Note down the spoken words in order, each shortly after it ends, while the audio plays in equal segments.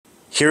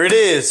Here it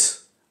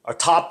is, our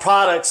top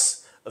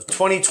products of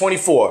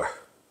 2024.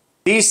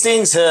 These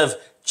things have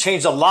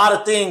changed a lot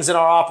of things in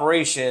our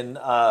operation,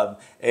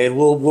 and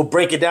we'll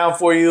break it down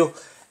for you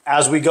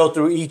as we go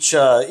through each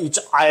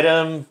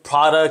item,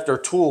 product, or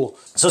tool.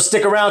 So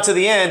stick around to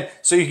the end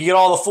so you can get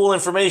all the full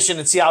information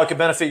and see how it can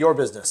benefit your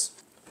business.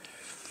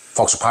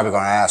 Folks are probably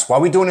going to ask, why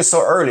are we doing this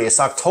so early? It's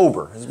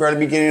October. It's barely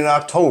beginning of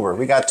October.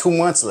 We got 2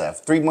 months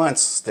left, 3 months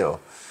still.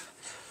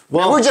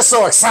 Well, we're just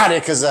so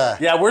excited because...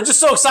 yeah, we're just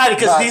so excited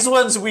because these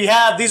ones we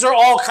have, these are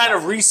all kind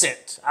of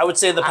recent. I would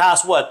say in the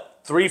past,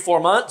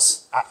 3-4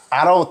 months?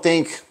 I don't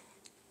think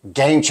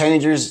game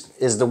changers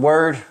is the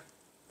word.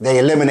 They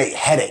eliminate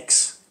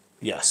headaches.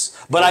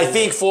 Yes. But I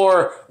think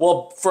for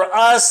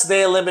us,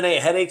 they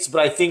eliminate headaches,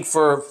 but I think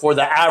for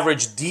the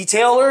average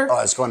detailer,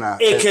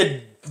 it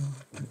could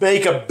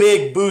make a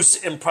big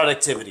boost in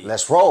productivity.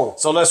 Let's roll.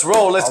 So let's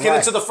roll. Let's get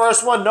into the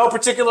first one. No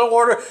particular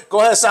order. Go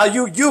ahead, Sal.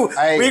 We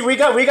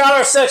got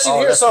our section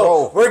here,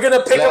 so we're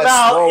gonna pick them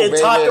out and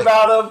talk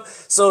about them.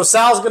 So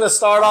Sal's gonna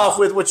start off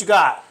with what you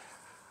got.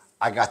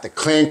 I got the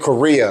Clean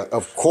Korea,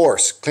 of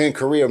course. Clean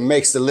Korea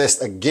makes the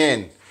list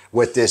again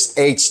with this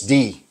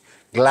HD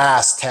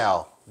glass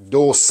towel,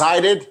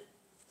 dual-sided.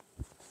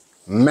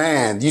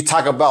 Man, you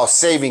talk about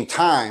saving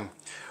time.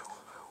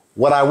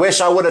 What I wish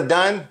I would have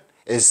done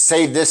is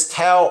save this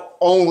towel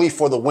only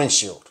for the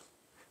windshield.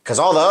 Because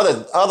all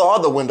the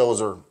other windows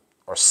are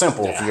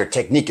simple if your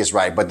technique is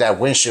right, but that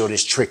windshield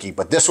is tricky.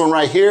 But this one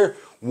right here,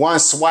 one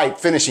swipe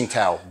finishing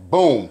towel,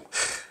 boom.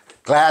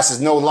 Glass is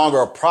no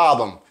longer a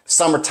problem.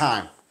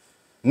 Summertime,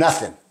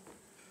 nothing.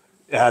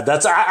 Yeah,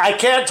 I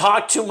can't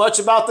talk too much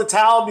about the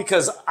towel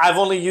because I've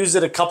only used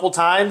it a couple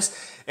times.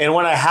 And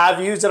when I have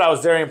used it, I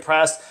was very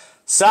impressed.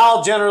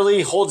 Sal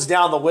generally holds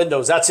down the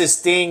windows. That's his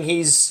thing.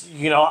 He's,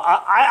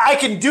 I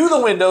can do the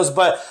windows,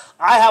 but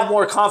I have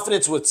more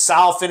confidence with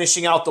Sal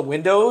finishing out the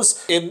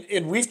windows.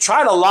 And we've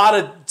tried a lot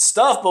of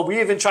stuff, but we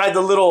even tried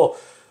the little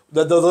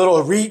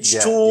reach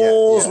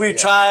tools. We've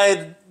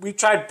tried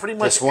pretty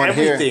much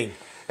everything. Here,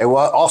 it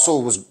also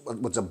was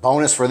a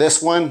bonus for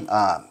this one.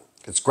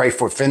 It's great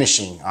for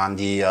finishing on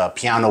the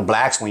piano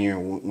blacks when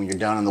you're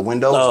done on the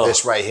windows.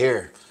 This right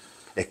here,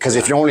 because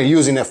if you're only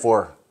using it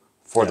for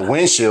the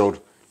windshield,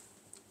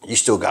 you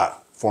still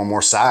got 4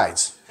 more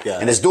sides. Yeah.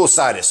 And it's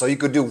dual-sided, so you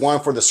could do one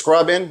for the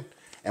scrubbing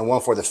and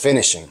one for the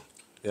finishing.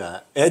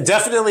 Yeah, it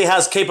definitely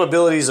has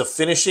capabilities of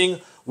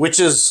finishing, which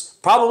is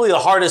probably the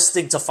hardest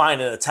thing to find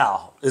in a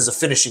towel, is the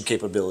finishing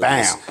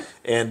capabilities. Bam.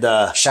 And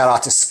shout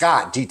out to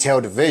Scott, Detail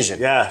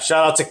Division. Yeah,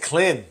 shout out to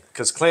Clint,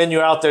 because Clint,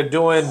 you're out there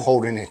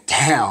holding it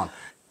down.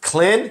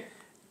 Clint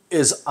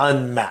is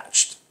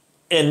unmatched.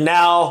 And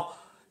now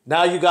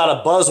you got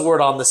a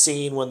buzzword on the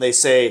scene when they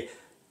say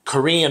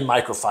Korean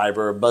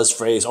microfiber, a buzz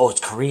phrase. Oh, it's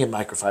Korean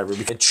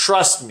microfiber. And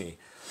trust me,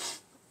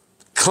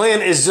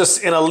 Clint is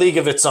just in a league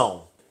of its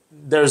own.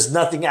 There's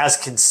nothing as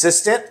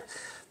consistent.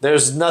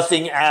 There's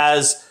nothing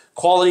as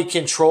quality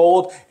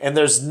controlled, and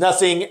there's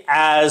nothing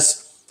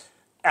as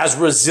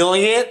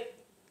resilient.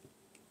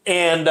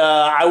 And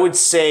I would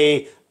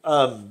say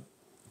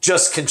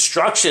just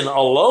construction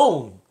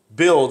alone,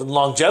 build and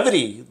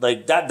longevity,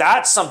 like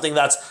that's something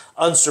that's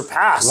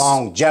unsurpassed.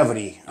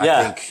 Longevity,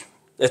 I think.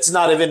 It's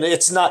not even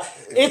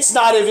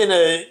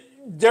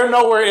they're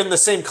nowhere in the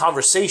same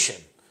conversation.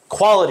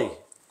 Quality,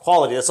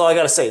 that's all I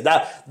gotta say.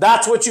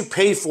 That's what you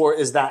pay for,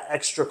 is that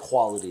extra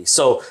quality.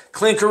 So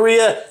Clean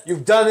Korea,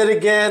 you've done it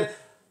again.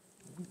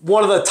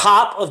 One of the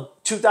top of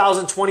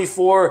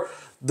 2024,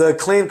 the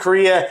Clean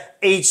Korea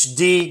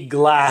HD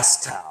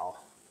glass towel.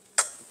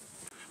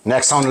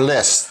 Next on the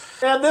list.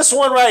 And this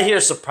one right here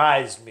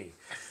surprised me.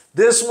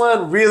 This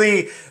one,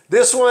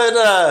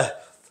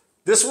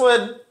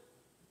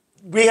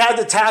 we had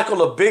to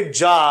tackle a big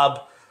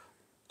job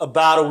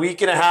about a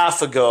week and a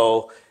half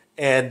ago,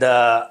 and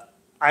I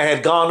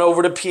had gone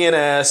over to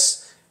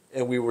PNS,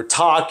 and we were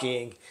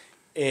talking,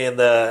 and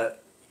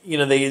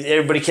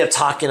everybody kept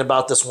talking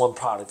about this one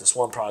product,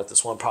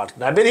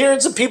 and I've been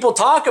hearing some people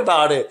talk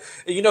about it.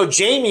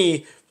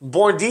 Jamie,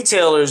 Born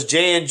Detailers,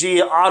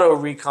 J&G Auto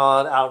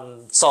Recon out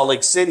in Salt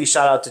Lake City.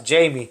 Shout out to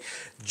Jamie.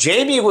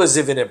 Jamie was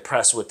even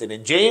impressed with it,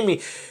 and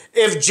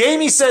if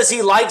Jamie says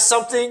he likes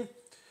something,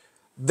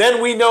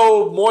 then we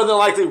know more than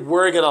likely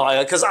we're gonna like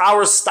it, because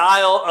our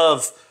style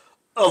of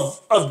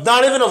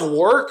not even of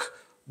work,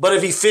 but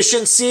of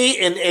efficiency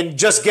and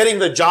just getting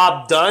the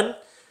job done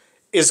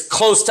is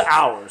close to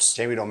ours.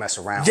 Jamie don't mess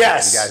around.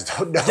 Yes. You guys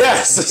don't know.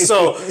 Yes.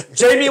 So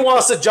Jamie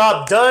wants the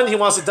job done. He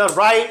wants it done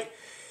right.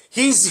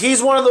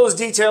 He's one of those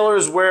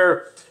detailers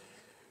where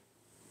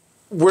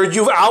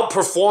you've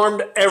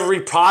outperformed every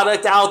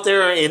product out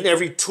there and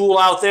every tool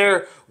out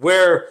there,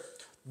 where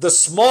the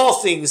small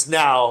things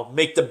now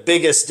make the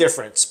biggest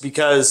difference,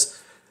 because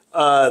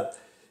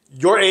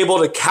you're able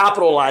to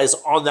capitalize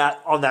on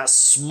that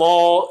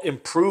small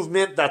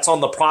improvement that's on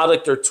the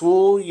product or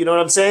tool. You know what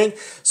I'm saying?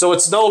 So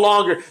it's no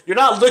longer, you're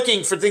not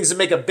looking for things to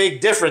make a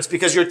big difference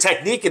because your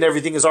technique and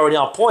everything is already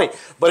on point.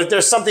 But if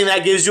there's something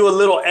that gives you a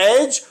little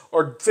edge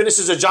or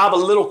finishes a job a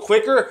little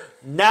quicker,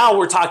 now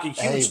we're talking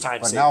huge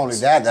time savings. But not only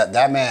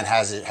that man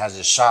has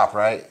his shop,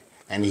 right?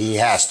 And he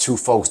has 2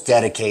 folks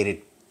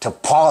dedicated to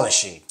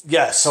polishing.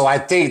 Yes. So I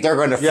think they're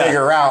going to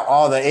figure out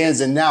all the ins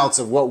and outs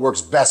of what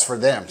works best for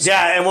them. So.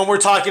 Yeah, and when we're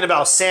talking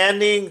about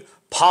sanding,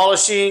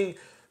 polishing,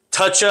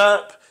 touch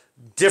up,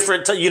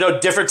 different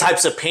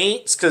types of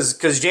paints,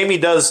 because Jamie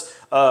does,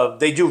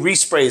 they do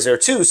resprays there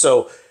too.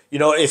 So,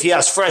 if he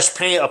has fresh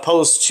paint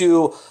opposed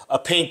to a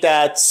paint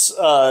that's,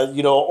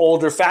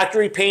 older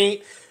factory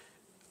paint,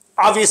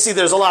 obviously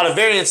there's a lot of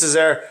variances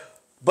there.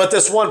 But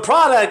this one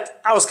product,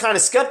 I was kind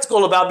of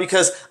skeptical about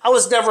because I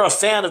was never a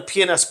fan of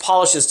P&S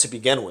polishes to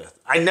begin with.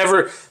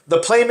 The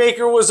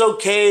Playmaker was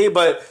okay,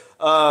 but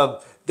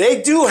they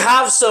do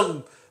have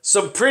some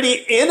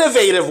pretty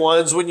innovative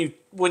ones when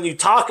you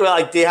talk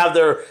about, like, they have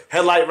their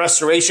headlight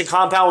restoration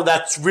compound.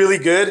 That's really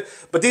good.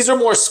 But these are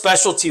more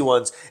specialty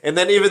ones. And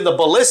then even the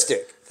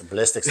ballistic. The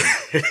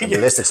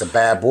ballistic's a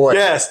bad boy.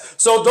 Yes.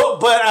 So,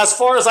 but as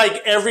far as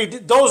like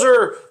those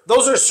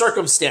are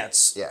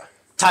circumstance. Yeah.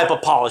 Type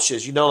of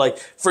polishes, like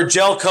for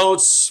gel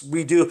coats,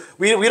 we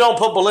don't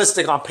put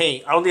ballistic on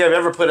paint. I don't think I've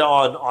ever put it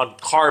on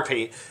car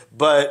paint,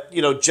 but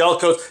gel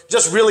coats,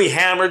 just really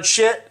hammered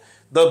shit.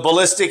 The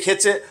ballistic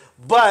hits it,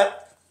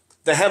 but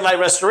the headlight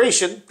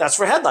restoration, that's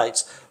for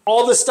headlights.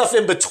 All the stuff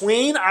in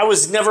between, I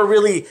was never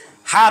really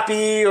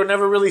happy or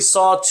never really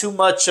saw too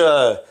much.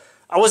 I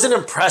wasn't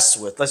impressed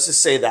with. Let's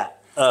just say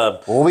that.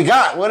 What we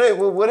got? What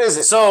is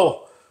it?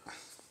 So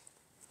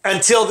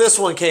until this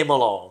one came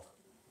along.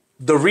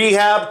 The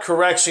Rehab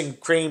Correction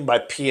Cream by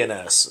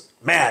P&S.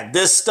 Man,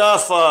 this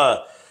stuff,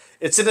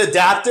 it's an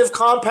adaptive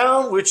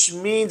compound, which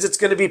means it's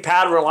going to be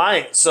pad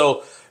reliant.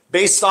 So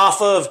based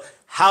off of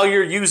how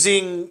you're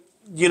using,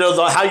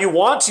 how you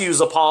want to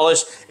use a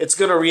polish, it's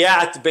going to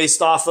react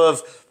based off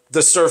of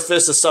the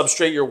surface, the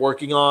substrate you're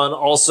working on,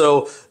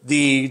 also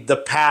the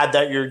pad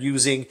that you're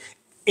using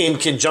in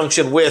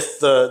conjunction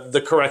with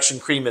the correction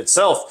cream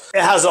itself.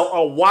 It has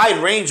a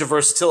wide range of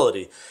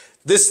versatility.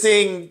 This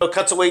thing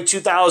cuts away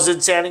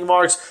 2,000 sanding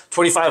marks,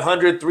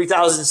 2,500,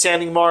 3,000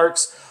 sanding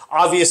marks.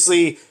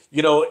 Obviously,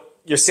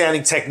 your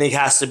sanding technique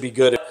has to be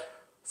good.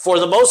 For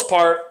the most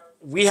part,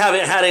 we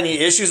haven't had any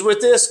issues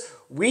with this.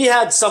 We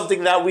had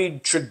something that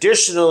we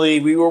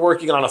were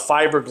working on a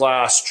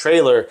fiberglass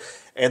trailer,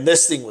 and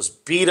this thing was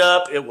beat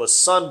up. It was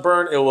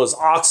sunburnt. It was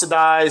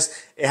oxidized.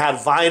 It had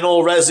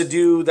vinyl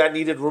residue that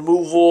needed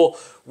removal.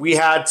 We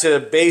had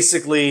to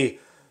basically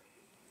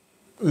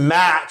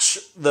match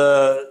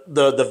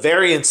the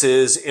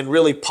variances and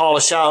really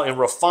polish out and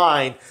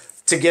refine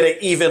to get an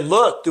even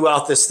look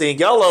throughout this thing.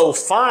 Yellow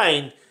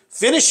fine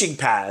finishing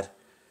pad,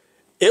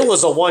 it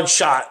was a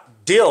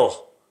one-shot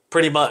deal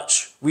pretty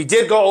much. We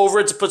did go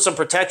over it to put some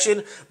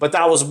protection, but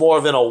that was more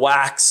of a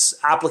wax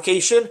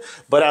application.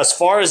 But as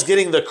far as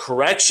getting the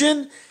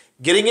correction,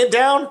 getting it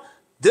down,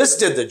 this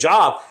did the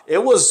job.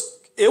 It was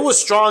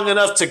strong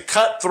enough to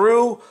cut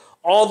through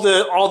all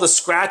the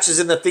scratches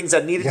and the things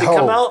that needed to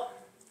come out.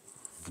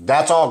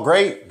 That's all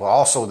great, but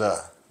also the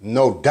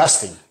no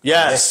dusting.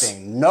 Yes. This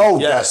thing,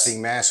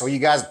 dusting, man. So you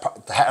guys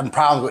having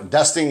problems with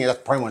dusting? That's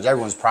pretty much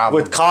everyone's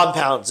problem. With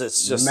compounds,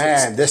 it's just...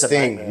 Man, this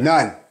thing, nightmare.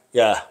 None.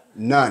 Yeah.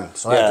 None.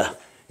 So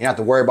you have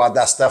to worry about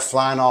that stuff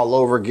flying all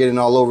over, getting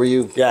all over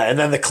you. Yeah, and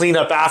then the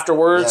cleanup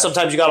afterwards. Yeah.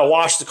 Sometimes you got to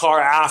wash the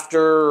car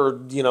after, or,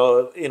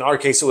 in our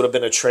case, it would have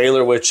been a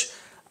trailer, which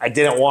I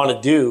didn't want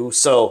to do.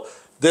 So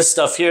this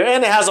stuff here,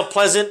 and it has a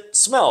pleasant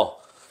smell.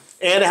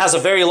 And it has a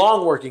very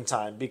long working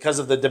time because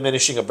of the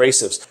diminishing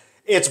abrasives.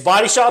 It's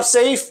body shop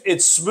safe.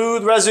 It's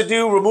smooth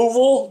residue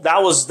removal.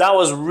 That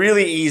was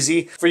really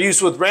easy for use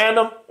with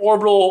random,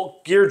 orbital,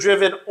 gear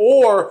driven,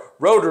 or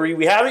rotary.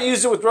 We haven't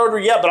used it with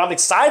rotary yet, but I'm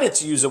excited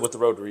to use it with the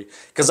rotary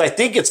because I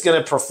think it's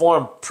going to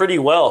perform pretty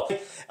well.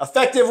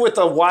 Effective with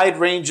a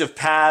wide range of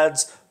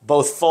pads,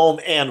 both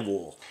foam and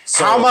wool.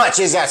 So, how much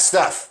is that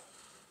stuff?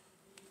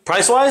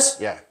 Price-wise?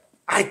 Yeah.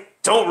 I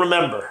don't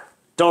remember.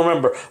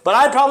 But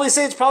I'd probably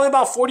say it's probably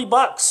about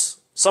 $40,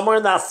 somewhere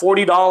in that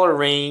 $40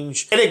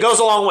 range. And it goes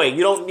a long way.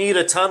 You don't need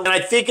a ton. And I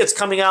think it's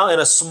coming out in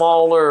a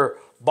smaller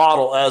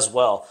bottle as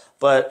well.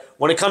 But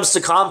when it comes to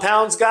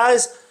compounds,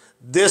 guys,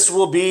 this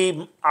will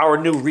be our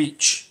new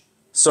reach.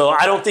 So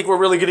I don't think we're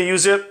really going to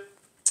use it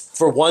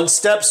for one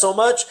step so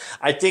much.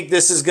 I think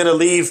this is going to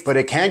leave. But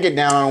it can get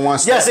down on one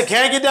step. Yes, it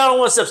can get down on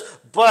one step.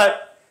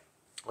 But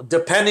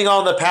depending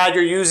on the pad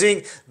you're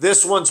using,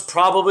 this one's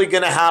probably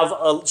going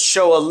to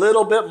show a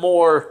little bit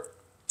more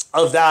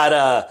of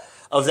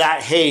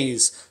that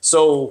haze.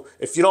 So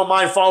if you don't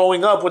mind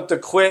following up with a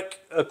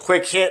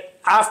quick hit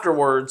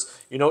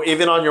afterwards,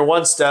 even on your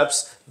one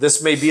steps,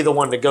 this may be the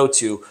one to go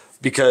to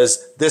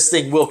because this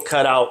thing will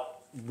cut out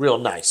real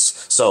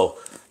nice. So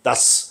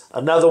that's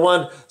another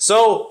one.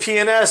 So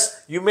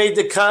P&S, you made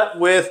the cut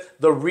with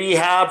the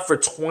Rehab for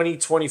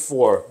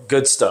 2024.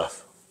 Good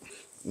stuff.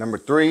 Number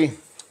 3.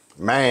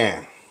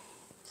 Man,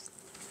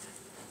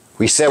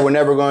 we said we're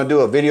never going to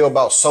do a video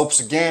about soaps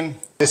again.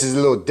 This is a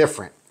little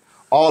different.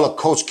 All of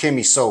Coach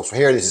Kimmy soaps.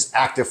 Here, this is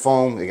Active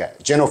Foam. They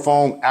got Gentle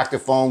Foam,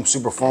 Active Foam,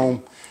 Super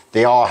Foam.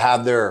 They all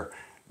have their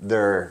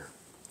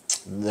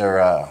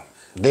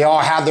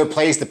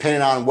place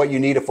depending on what you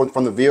need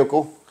from the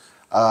vehicle.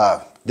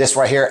 This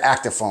right here,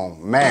 Active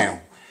Foam.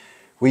 Man,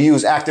 we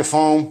use Active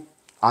Foam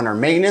on our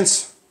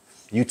maintenance.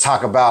 You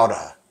talk about,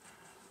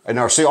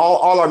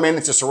 all our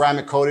maintenance is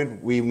ceramic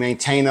coated. We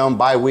maintain them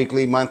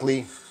bi-weekly,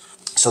 monthly,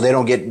 so they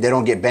don't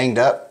get banged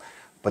up.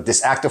 But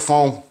this Active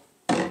Foam,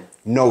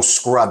 no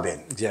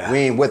scrubbing. Yeah. We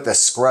ain't with the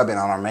scrubbing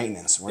on our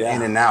maintenance. We're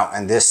in and out,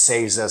 and this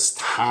saves us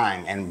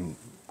time. And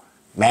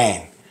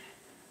man,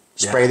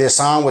 spray this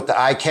on with the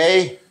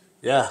IK.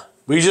 Yeah.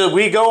 We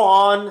go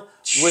on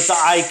with the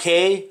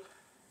IK.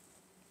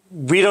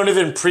 We don't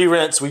even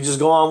pre-rinse. We just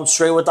go on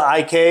straight with the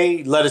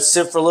IK, let it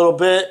sit for a little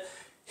bit,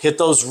 hit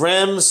those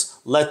rims,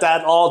 let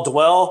that all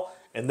dwell,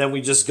 and then we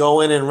just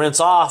go in and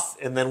rinse off,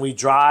 and then we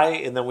dry,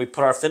 and then we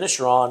put our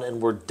finisher on,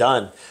 and we're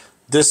done.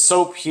 This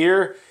soap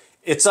here,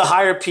 it's a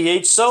higher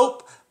pH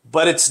soap,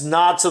 but it's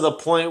not to the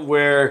point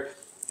where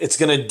it's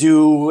going to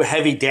do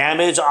heavy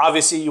damage.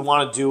 Obviously, you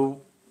want to do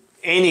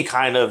any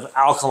kind of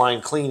alkaline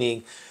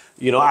cleaning,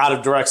 out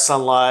of direct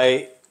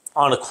sunlight,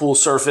 on a cool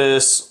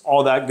surface,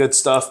 all that good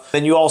stuff.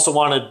 Then you also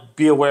want to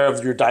be aware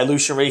of your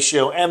dilution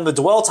ratio and the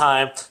dwell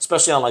time,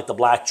 especially on like the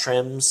black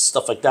trims,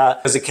 stuff like that,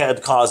 because it can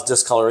cause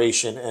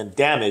discoloration and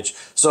damage.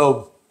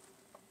 So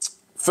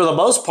for the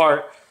most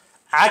part,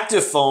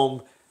 Active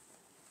Foam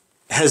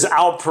has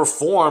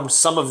outperformed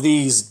some of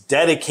these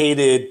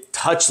dedicated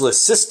touchless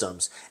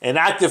systems. And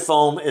Active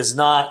Foam is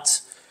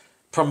not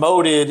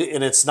promoted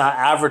and it's not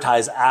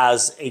advertised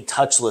as a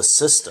touchless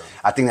system.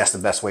 I think that's the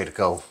best way to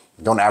go.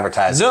 Don't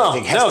advertise. No,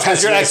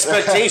 because your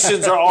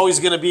expectations are always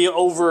going to be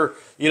over.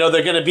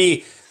 They're going to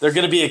be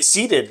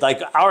exceeded.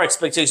 Like our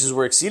expectations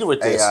were exceeded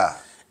with this. Hey,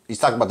 you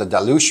talk about the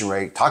dilution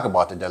rate. Talk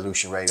about the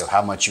dilution rate of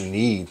how much you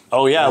need.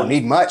 Oh yeah, you don't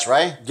need much,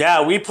 right?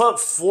 Yeah, we put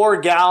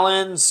 4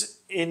 gallons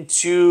we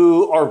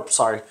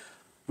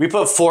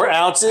put 4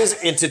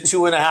 ounces into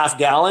 2.5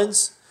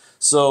 gallons.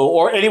 So,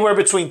 or anywhere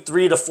between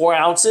 3 to 4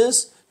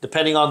 ounces,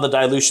 depending on the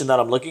dilution that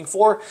I'm looking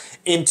for,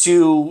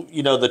 into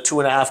the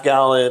 2.5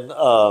 gallon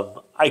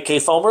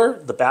IK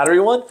foamer, the battery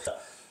one.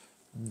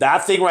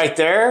 That thing right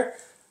there,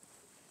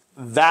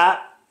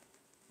 that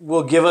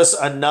will give us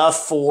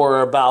enough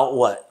for about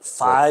what,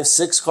 5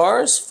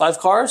 cars?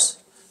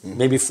 Mm-hmm.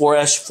 Maybe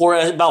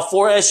about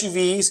 4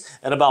 SUVs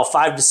and about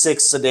 5 to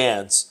 6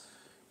 sedans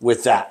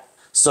with that.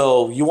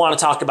 So you want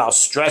to talk about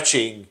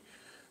stretching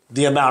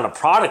the amount of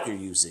product you're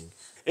using.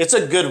 It's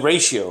a good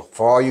ratio.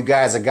 For all you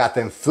guys that got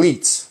them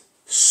fleets,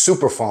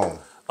 Super Foam.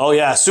 Oh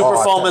yeah, Super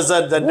Foam is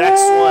the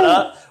next one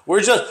up.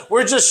 We're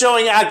just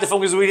showing Active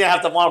Foam because we didn't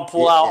have to want to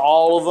pull out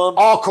all of them.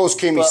 All Coach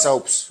Kimmy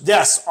soaps.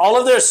 Yes, all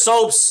of their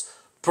soaps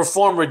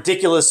perform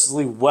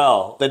ridiculously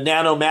well. The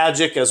Nano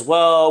Magic as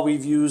well.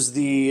 We've used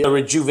the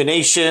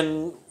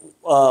Rejuvenation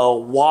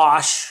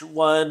wash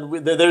one.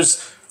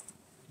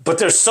 But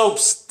their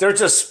soaps,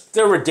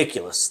 they're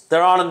ridiculous.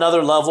 They're on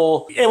another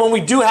level. And when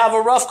we do have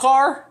a rough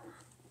car,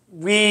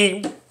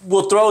 we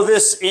will throw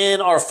this in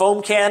our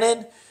foam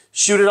cannon,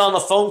 shoot it on the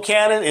foam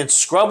cannon, and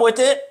scrub with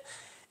it.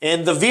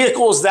 And the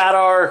vehicles that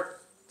are,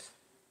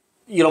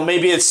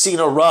 maybe it's seen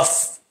a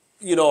rough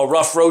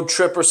road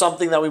trip or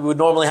something that we would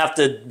normally have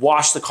to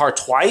wash the car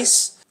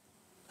twice.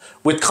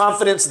 With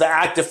confidence, the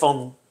Active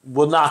Foam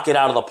will knock it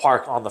out of the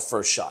park on the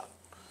first shot.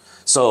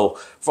 So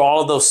for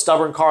all of those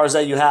stubborn cars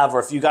that you have, or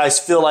if you guys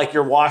feel like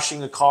you're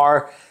washing a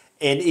car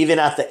and even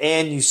at the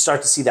end you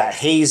start to see that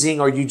hazing,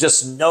 or you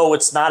just know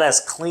it's not as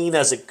clean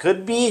as it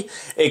could be,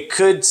 it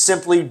could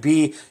simply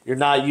be you're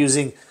not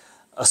using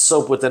a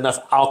soap with enough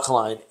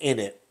alkaline in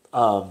it.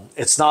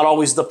 It's not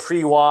always the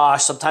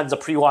pre-wash. Sometimes the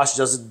pre-wash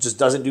just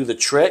doesn't do the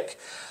trick.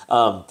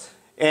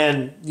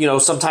 And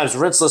sometimes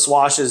rinseless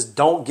washes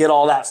don't get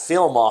all that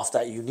film off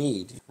that you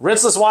need.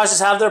 Rinseless washes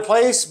have their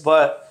place,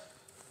 but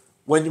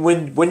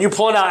when you're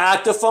pulling out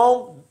Active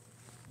Foam,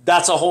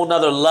 that's a whole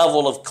nother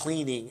level of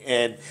cleaning.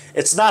 And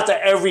it's not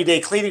the everyday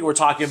cleaning we're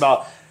talking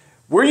about.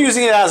 We're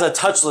using it as a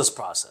touchless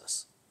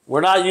process.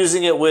 We're not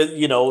using it with,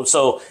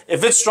 so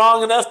if it's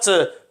strong enough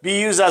to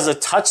be used as a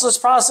touchless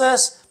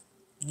process,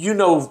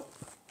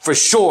 for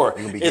sure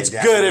it's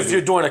good if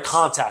you're doing a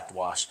contact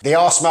wash. They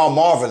all smell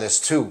marvelous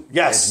too.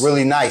 Yes. It's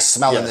really nice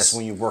smelling this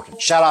when you're working.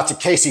 Shout out to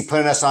Casey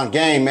putting us on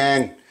game,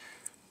 man.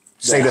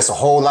 Saved us a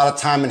whole lot of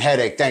time and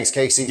headache. Thanks,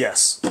 Casey.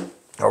 Yes.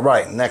 All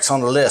right, next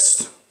on the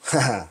list.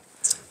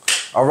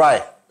 All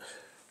right.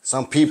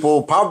 Some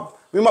people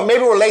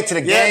maybe we're late to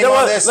the game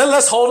on this.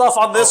 Let's hold off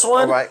on this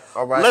one.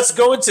 All right. Let's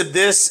go into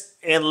this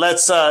and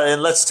let's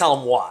tell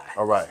them why.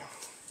 All right.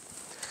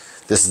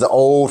 This is the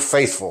old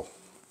faithful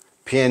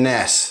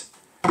PNS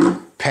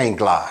paint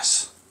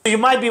gloss. You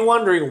might be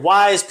wondering,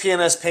 why is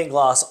PNS paint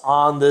gloss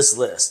on this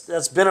list?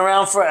 That's been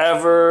around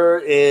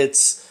forever.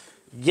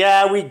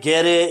 We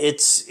get it.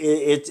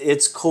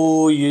 It's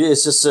cool.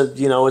 It's just a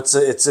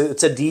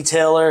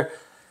detailer.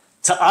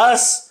 To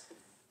us,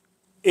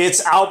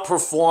 it's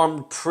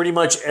outperformed pretty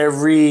much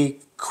every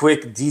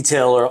quick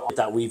detailer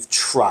that we've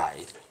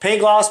tried.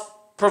 Paint gloss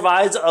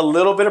provides a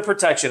little bit of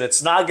protection.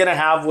 It's not going to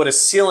have what a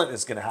sealant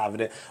is going to have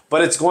in it,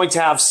 but it's going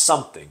to have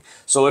something.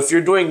 So if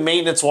you're doing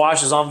maintenance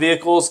washes on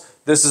vehicles,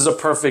 this is a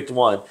perfect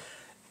one.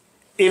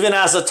 Even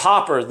as a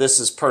topper, this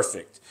is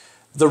perfect.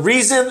 The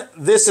reason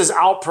this has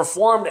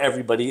outperformed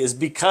everybody is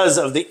because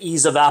of the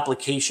ease of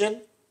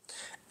application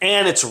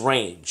and its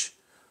range.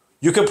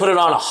 You can put it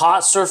on a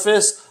hot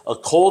surface, a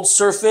cold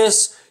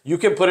surface. You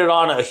can put it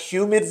on a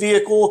humid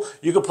vehicle.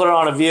 You can put it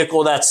on a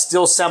vehicle that's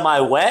still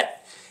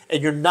semi-wet,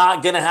 and you're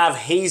not going to have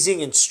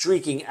hazing and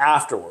streaking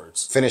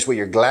afterwards. Finish with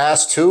your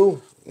glass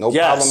too. No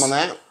problem on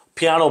that.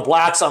 Piano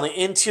blacks on the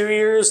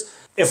interiors.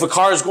 If a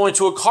car is going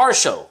to a car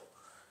show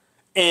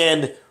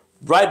and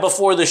right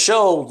before the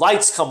show,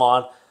 lights come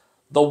on,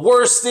 the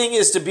worst thing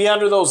is to be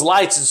under those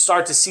lights and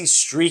start to see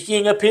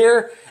streaking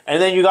appear.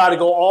 And then you got to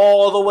go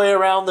all the way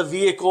around the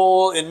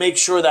vehicle and make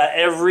sure that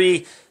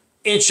every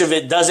inch of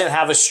it doesn't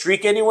have a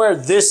streak anywhere.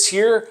 This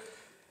here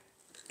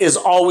is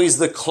always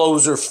the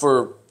closer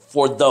for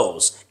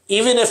those.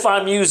 Even if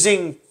I'm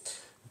using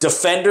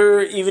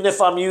Defender, even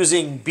if I'm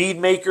using Bead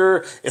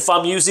Maker, if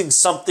I'm using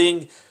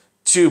something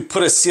to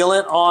put a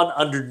sealant on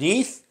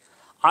underneath,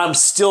 I'm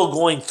still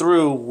going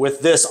through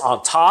with this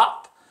on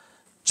top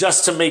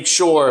just to make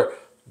sure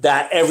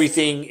that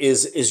everything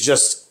is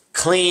just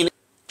clean,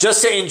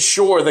 just to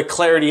ensure the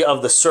clarity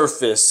of the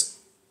surface,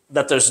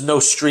 that there's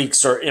no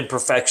streaks or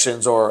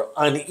imperfections or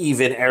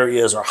uneven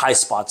areas or high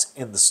spots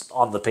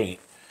on the paint.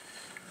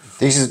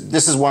 This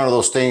is one of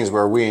those things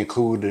where we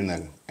include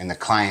in the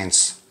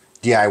client's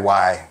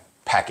DIY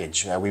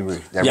package that we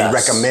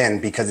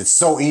recommend because it's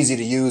so easy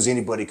to use.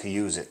 Anybody could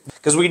use it.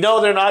 Because we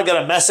know they're not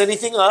going to mess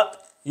anything up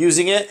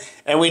using it,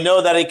 and we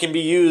know that it can be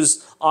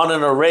used on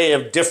an array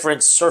of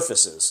different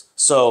surfaces.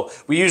 So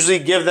we usually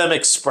give them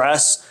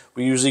Express,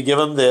 we usually give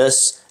them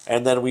this,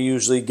 and then we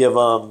usually give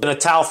them a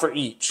towel for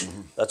each.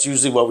 That's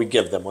usually what we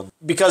give them.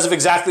 Because of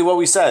exactly what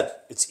we said.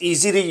 It's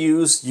easy to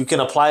use. You can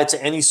apply it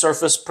to any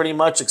surface pretty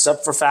much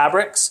except for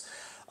fabrics.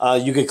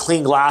 You can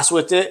clean glass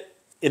with it.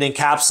 It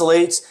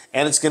encapsulates,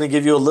 and it's going to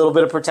give you a little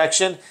bit of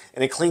protection,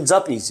 and it cleans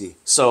up easy.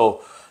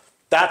 So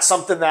that's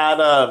something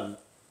that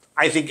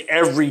I think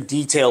every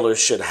detailer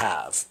should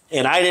have.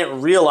 And I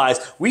didn't realize,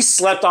 we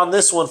slept on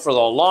this one for the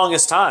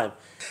longest time.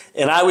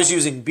 And I was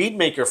using Bead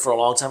Maker for a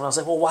long time. And I was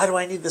like, well, why do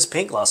I need this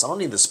paint gloss? I don't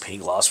need this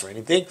paint gloss for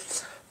anything.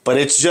 But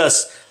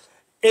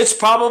it's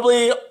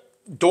probably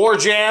door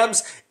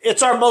jams.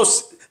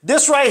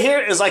 This right here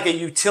is like a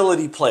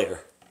utility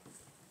player.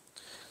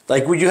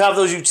 Like when you have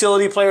those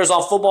utility players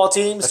on football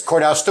teams. That's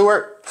Cordell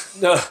Stewart?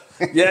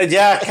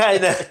 Yeah,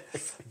 kind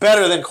of.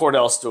 Better than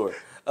Cordell Stewart.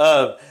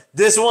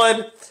 This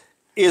one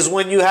is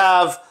when you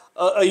have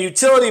a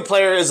utility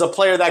player is a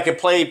player that can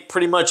play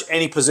pretty much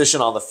any position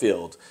on the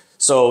field.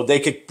 So they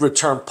could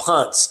return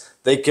punts.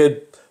 They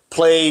could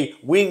play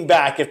wing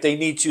back if they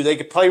need to. They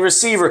could play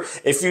receiver.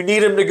 If you need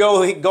them to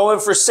go in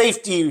for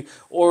safety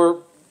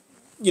or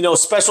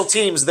special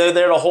teams, they're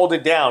there to hold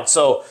it down.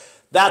 So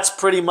that's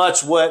pretty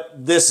much what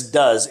this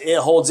does. It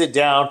holds it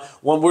down.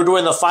 When we're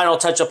doing the final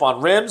touch-up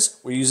on rims,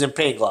 we're using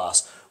paint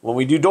gloss. When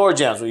we do door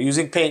jams, we're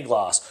using paint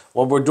gloss.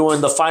 When we're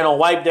doing the final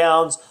wipe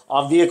downs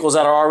on vehicles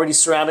that are already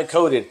ceramic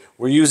coated,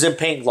 we're using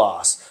paint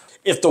gloss.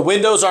 If the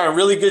windows are in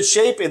really good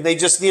shape and they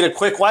just need a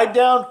quick wipe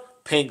down,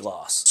 paint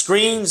gloss.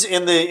 Screens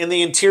in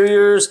the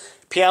interiors,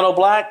 piano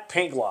black,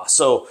 paint gloss.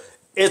 So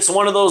it's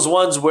one of those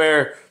ones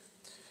where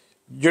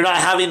you're not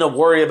having to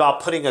worry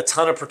about putting a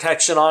ton of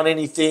protection on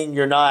anything.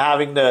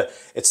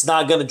 It's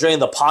not going to drain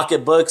the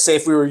pocketbook. Say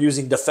if we were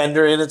using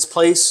Defender in its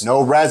place.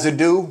 No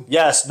residue.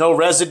 Yes, no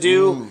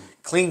residue.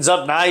 Cleans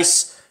up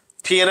nice.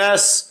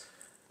 P&S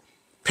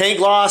paint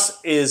gloss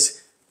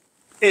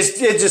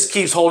it just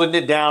keeps holding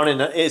it down, and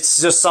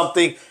it's just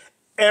something.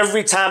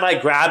 Every time I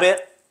grab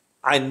it,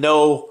 I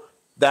know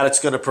that it's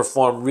going to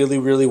perform really,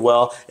 really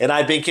well. And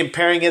I've been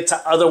comparing it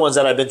to other ones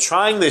that I've been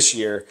trying this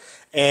year,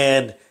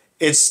 and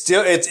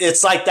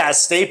it's like that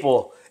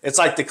staple. It's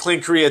like the Clean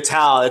Korea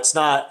towel.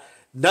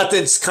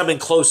 Nothing's coming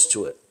close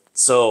to it.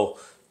 So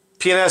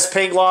P&S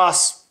paint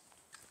gloss,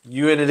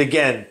 you in it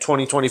again,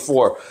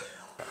 2024.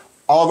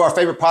 All of our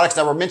favorite products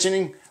that we're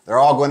mentioning, they're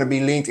all going to be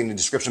linked in the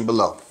description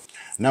below.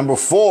 Number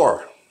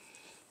 4.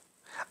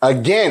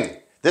 Again,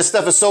 this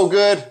stuff is so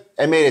good,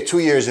 I made it 2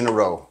 years in a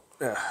row.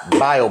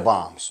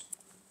 BioBombs.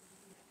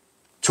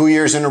 2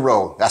 years in a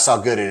row. That's how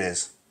good it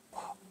is.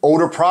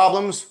 Odor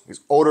problems, it's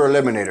odor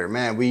eliminator.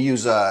 Man, we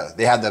use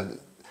they have the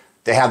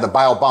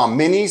BioBomb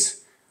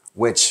minis,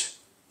 which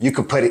you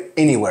could put it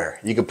anywhere.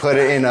 You could put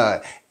it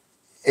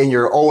in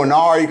your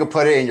O&R, you could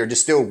put it in your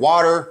distilled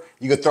water,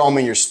 you could throw them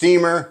in your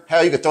steamer.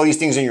 Hell, you could throw these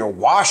things in your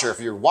washer if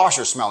your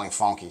washer's smelling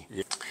funky.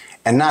 Yeah.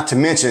 And not to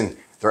mention,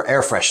 they're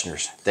air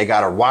fresheners. They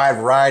got a wide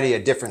variety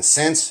of different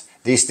scents.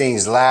 These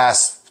things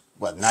last,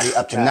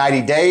 up to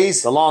 90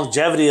 days. The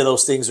longevity of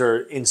those things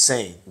are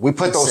insane. We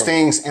put those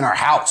things in our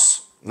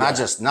house, not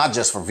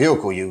just for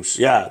vehicle use.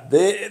 Yeah,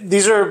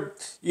 these are,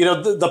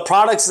 the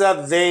products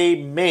that they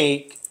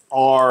make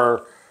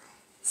are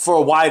for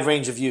a wide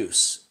range of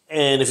use.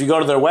 And if you go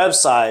to their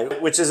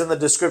website, which is in the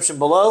description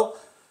below,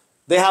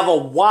 they have a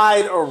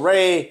wide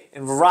array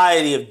and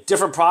variety of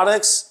different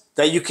products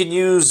that you can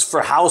use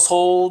for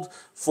household,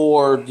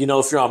 for, you know,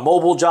 if you're on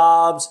mobile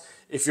jobs,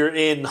 if you're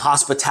in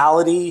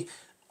hospitality.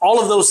 All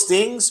of those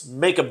things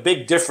make a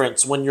big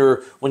difference when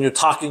you're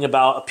talking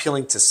about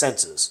appealing to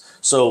senses.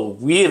 So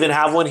we even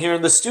have one here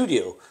in the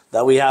studio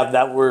that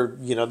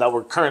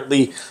we're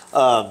currently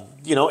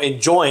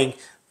enjoying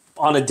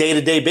on a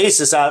day-to-day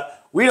basis that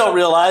we don't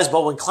realize,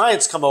 but when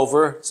clients come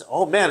over, say,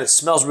 oh man, it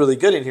smells really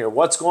good in here.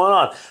 What's going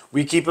on?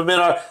 We keep them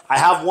I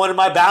have one in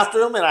my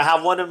bathroom and I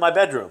have one in my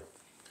bedroom.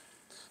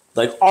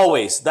 Like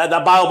always, that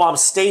BioBomb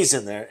stays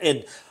in there.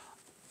 And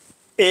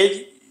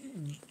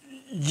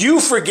you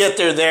forget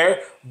they're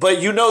there,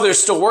 but you know they're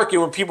still working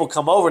when people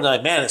come over and they're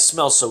like, man, it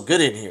smells so good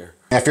in here.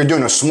 If you're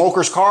doing a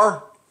smoker's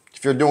car,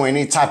 if you're doing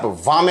any type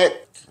of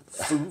vomit,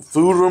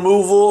 food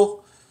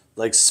removal,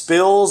 like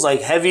spills,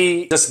 like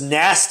heavy, just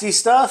nasty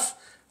stuff,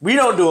 we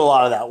don't do a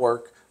lot of that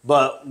work.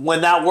 But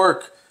when that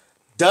work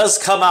does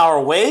come our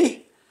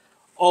way,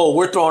 oh,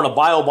 we're throwing a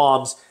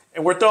BioBombs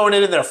and we're throwing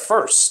it in there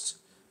first.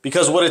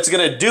 Because what it's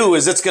going to do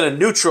is it's going to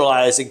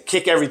neutralize and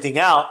kick everything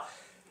out.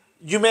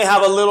 You may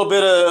have a little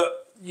bit of,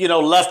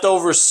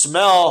 leftover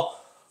smell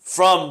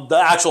from the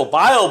actual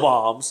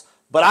BioBombs,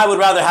 but I would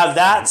rather have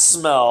that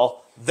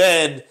smell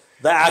than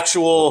the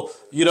actual,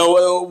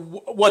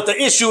 what the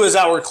issue is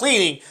that we're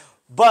cleaning.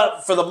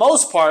 But for the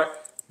most part,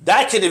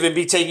 that can even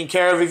be taken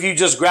care of if you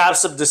just grab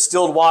some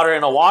distilled water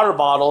in a water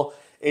bottle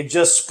and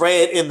just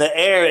spray it in the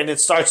air, and it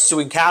starts to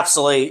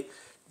encapsulate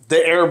the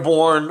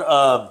airborne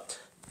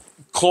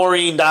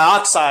chlorine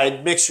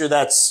dioxide mixture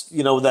that's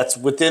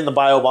within the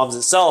BioBombs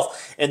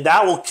itself, and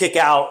that will kick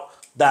out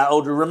that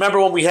odor.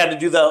 Remember when we had to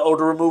do the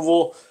odor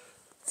removal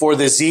for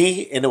the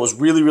Z, and it was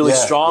really, really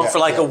strong? For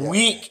like a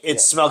week,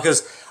 it smelled,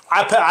 because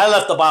I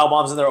left the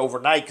BioBombs in there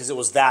overnight because it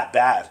was that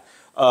bad.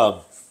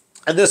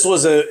 And this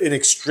was an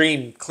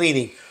extreme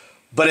cleaning.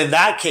 But in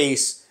that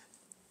case,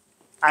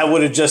 I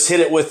would have just hit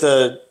it with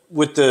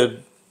the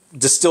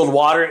distilled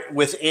water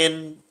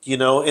within,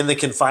 in the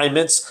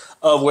confinements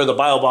of where the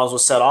BioBombs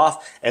was set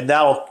off, and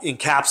that will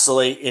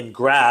encapsulate and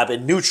grab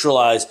and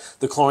neutralize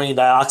the chlorine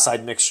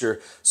dioxide mixture.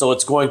 So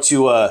it's going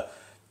to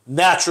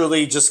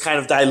naturally just kind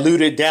of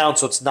dilute it down,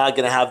 so it's not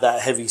going to have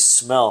that heavy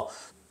smell.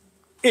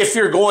 If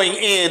you're going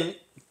in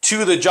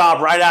to the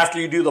job right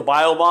after you do the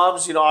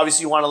BioBombs,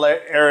 obviously you want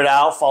to air it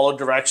out, follow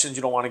directions.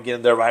 You don't want to get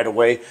in there right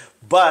away.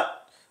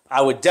 But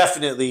I would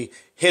definitely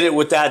hit it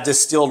with that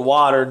distilled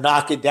water,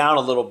 knock it down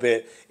a little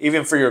bit,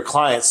 even for your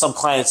clients. Some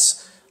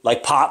clients,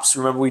 like Pops,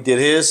 remember we did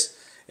his?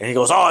 And he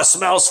goes, oh, it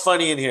smells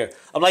funny in here.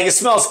 I'm like, it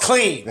smells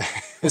clean.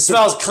 It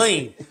smells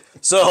clean.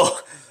 So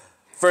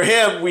for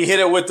him, we hit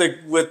it with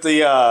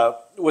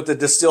the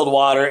distilled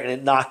water, and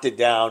it knocked it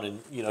down,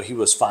 and he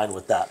was fine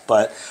with that.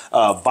 But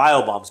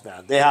BioBombs,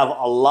 man, they have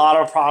a lot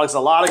of products, a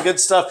lot of good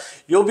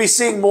stuff. You'll be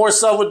seeing more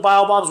stuff with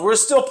BioBombs. We're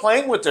still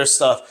playing with their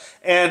stuff,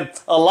 and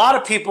a lot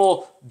of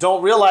people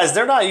don't realize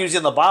they're not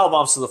using the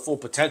BioBombs to the full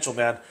potential,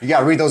 man. You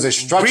gotta read those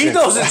instructions. Read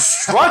those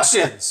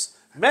instructions.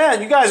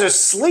 Man, you guys are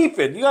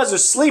sleeping. You guys are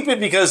sleeping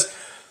because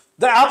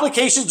the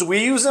applications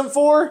we use them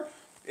for,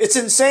 it's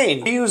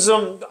insane. We use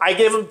them. I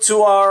gave them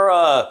to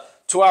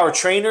our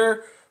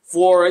trainer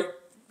for.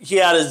 He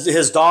had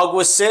his dog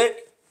was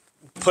sick.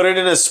 Put it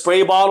in a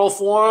spray bottle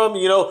for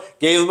him.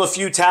 Gave him a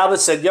few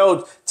tablets. Said,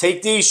 "Yo,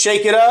 take these,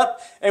 shake it up."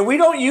 And we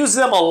don't use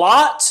them a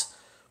lot,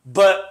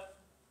 but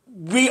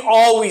we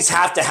always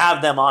have to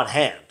have them on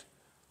hand.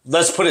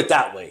 Let's put it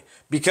that way,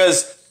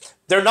 because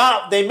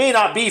they may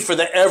not be for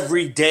the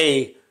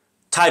everyday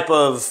type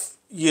of,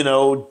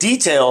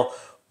 detail,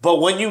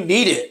 but when you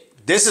need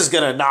it, this is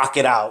going to knock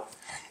it out.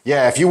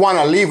 Yeah, if you want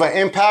to leave an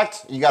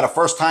impact, you got a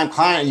first-time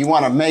client, you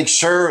want to make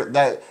sure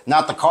that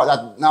not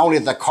only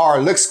the car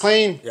looks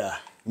clean,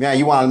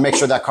 you want to make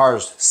sure that car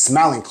is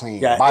smelling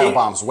clean. Yeah,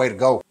 BioBombs, way to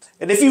go.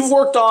 And if you've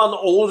worked on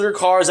older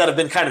cars that have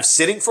been kind of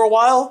sitting for a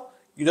while,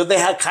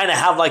 they kind of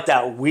have like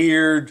that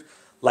weird,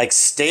 like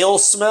stale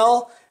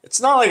smell.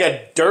 It's not like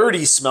a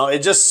dirty smell.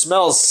 It just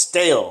smells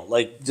stale.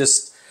 Like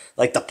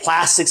the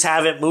plastics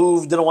haven't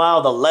moved in a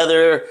while. The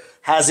leather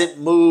hasn't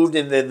moved.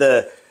 And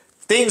the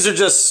things are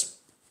just,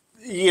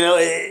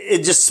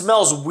 it just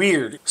smells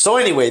weird. So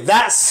anyway,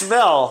 that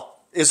smell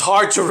is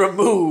hard to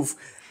remove.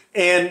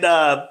 And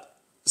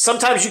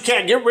sometimes you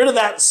can't get rid of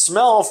that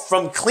smell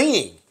from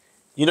cleaning.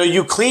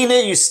 You clean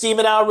it, you steam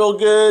it out real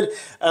good.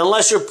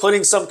 Unless you're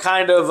putting some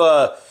kind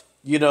of,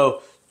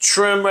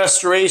 trim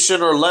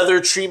restoration or leather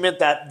treatment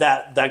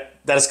that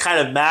is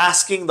kind of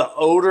masking the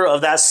odor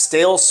of that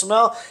stale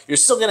smell, you're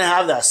still going to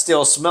have that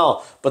stale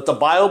smell. But the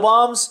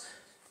BioBombs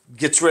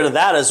gets rid of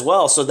that as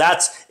well. So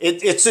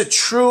it's a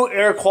true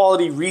air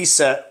quality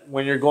reset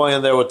when you're going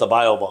in there with the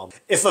BioBomb.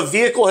 If a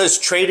vehicle has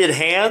traded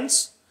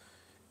hands,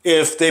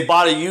 if they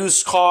bought a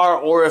used car,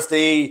 or if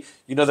they're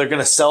going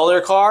to sell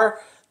their car,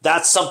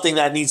 that's something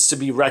that needs to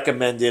be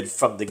recommended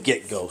from the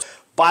get-go.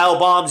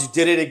 BioBombs, you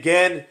did it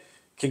again.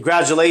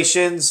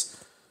 Congratulations.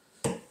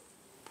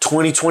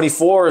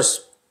 2024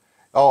 is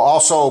Oh,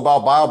 also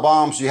about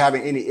BioBombs, you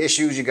having any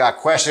issues, you got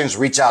questions,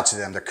 reach out to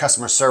them. Their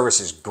customer service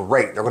is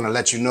great. They're going to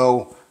let you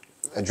know,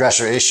 address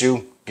your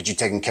issue, get you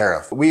taken care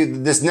of.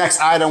 This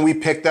next item we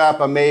picked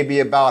up maybe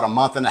about a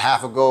month and a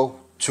half ago,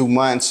 2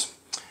 months.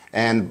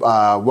 And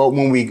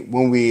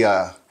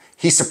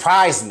he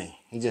surprised me.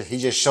 He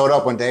just showed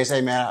up one day and said,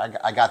 hey man,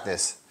 I got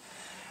this.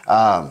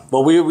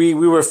 But we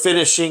were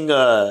finishing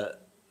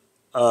up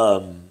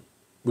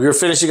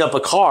a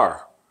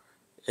car,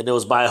 and it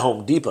was by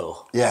Home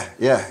Depot. Yeah,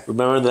 yeah.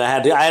 Remember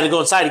that I had to go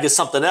inside to get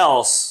something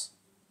else,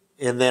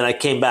 and then I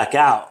came back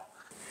out.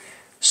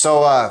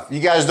 So you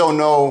guys don't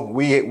know,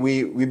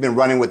 we've been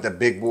running with the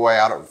big boy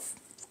I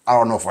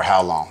don't know for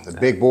how long. The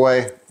big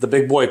boy. The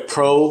Big Boy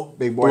Pro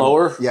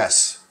blower.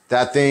 Yes,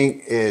 that thing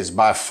is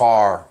by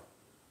far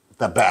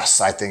the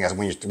best. I think as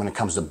when it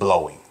comes to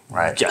blowing,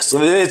 right? Yes,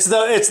 it's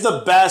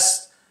the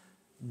best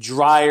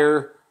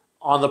dryer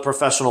on the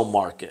professional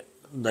market.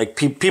 Like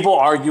people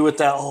argue with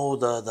that. Oh,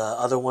 the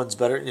other one's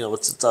better. You know,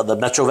 it's the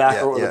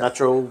Metrovac or the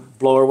Metro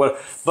blower, whatever.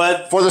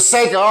 But for the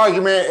sake of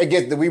argument,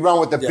 we run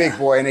with the big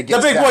boy, and it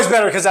gets the big boy's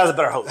better because it has a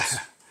better hose.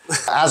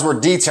 As we're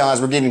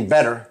getting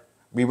better,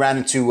 we ran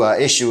into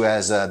an issue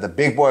as the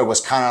big boy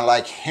was kind of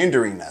like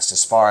hindering us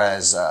as far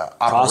as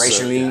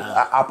operational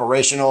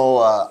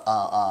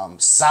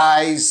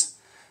size,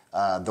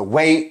 the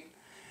weight.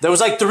 There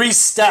was like 3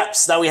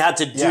 steps that we had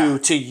to do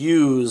to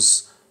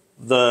use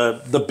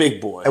the big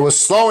boy. It was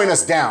slowing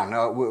us down.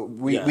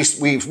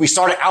 We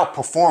started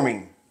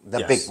outperforming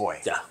the big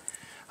boy. Yeah.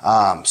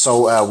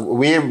 So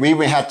we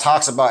even had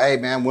talks about, hey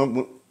man,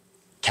 when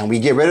can we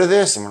get rid of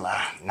this? And we're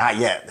like, not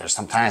yet. There's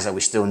some times that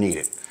we still need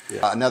it.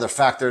 Yeah. Another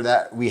factor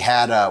that we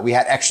had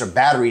extra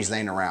batteries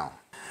laying around.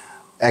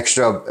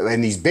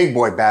 And these big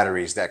boy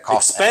batteries that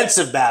cost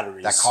expensive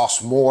batteries. That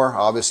cost more,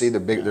 obviously.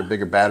 They're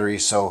bigger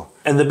batteries.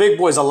 And the big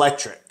boy's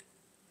electric,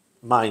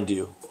 mind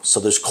you. So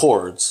there's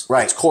cords.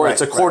 Right.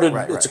 It's a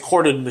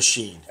corded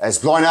machine. It's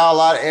blowing out a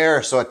lot of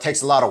air, so it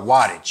takes a lot of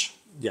wattage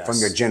from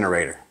your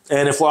generator.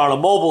 And if we're on a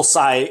mobile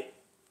site,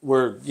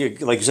 like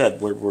you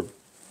said,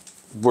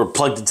 we're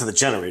plugged into the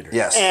generator.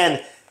 Yes.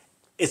 And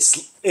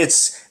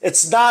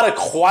it's not a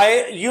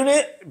quiet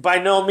unit. By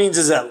no means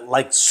is it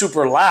like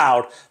super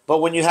loud. But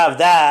when you have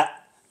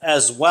that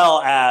as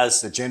well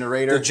as the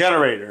generator.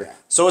 Yeah.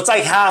 So it's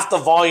like half the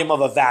volume of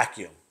a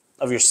vacuum.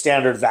 Of your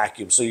standard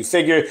vacuum. So you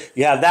figure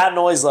you have that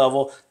noise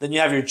level, then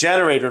you have your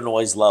generator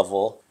noise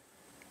level.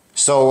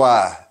 So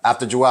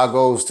after Joel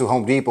goes to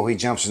Home Depot, he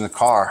jumps in the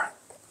car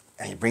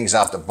and he brings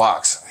out the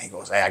box. And he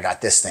goes, hey, I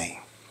got this thing.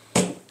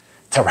 The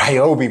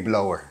Ryobi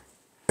blower.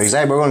 He's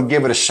like, we're going to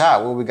give it a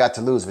shot. What we got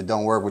to lose? If it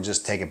don't work, we'll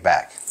just take it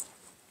back.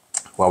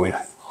 Well, we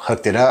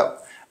hooked it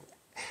up.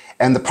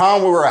 And the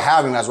problem we were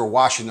having as we're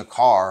washing the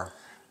car,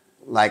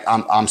 like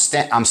I'm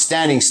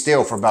standing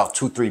still for about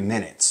 2-3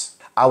 minutes.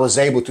 I was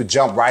able to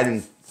jump right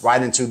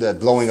into the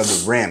blowing of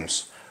the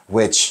rims,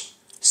 which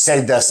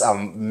saved us a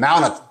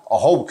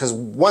whole, because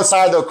one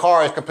side of the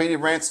car is completely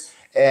rinsed,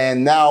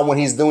 and now when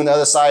he's doing the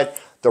other side,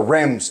 the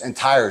rims and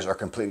tires are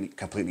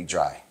completely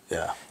dry.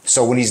 Yeah.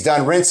 So when he's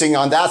done rinsing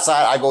on that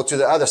side, I go to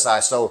the other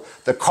side. So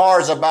the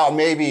car is about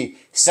maybe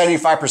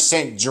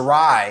 75%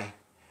 dry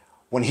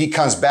when he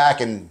comes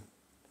back and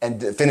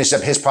finish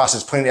up his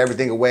process, putting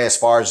everything away as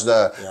far as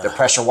the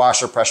pressure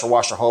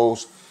washer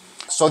hose.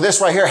 So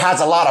this right here has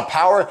a lot of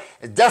power.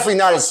 It's definitely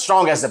not as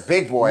strong as the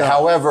big boy. No.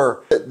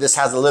 However, this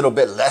has a little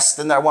bit less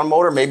than that one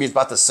motor. Maybe it's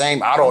about the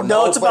same. I don't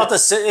know. No, it's about the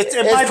same.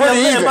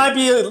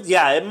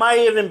 It might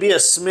even be a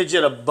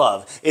smidgen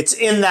above. It's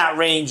in that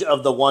range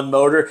of the one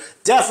motor.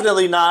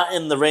 Definitely not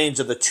in the range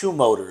of the 2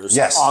 motors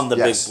on the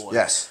big boy.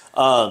 Yes.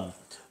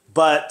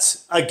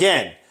 But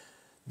again,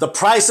 the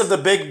price of the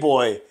big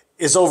boy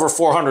is over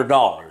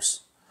 $400.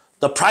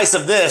 The price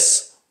of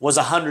this was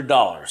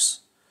 $100.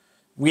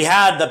 We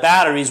had the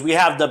batteries. We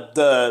have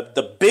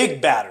the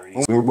big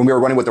batteries. When we were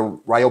running with the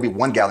Ryobi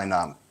 1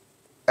 gallon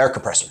air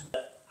compressor.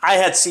 I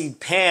had seen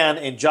Pan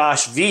and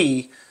Josh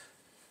V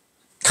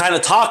kind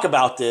of talk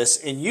about this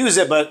and use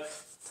it, but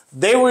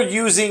they were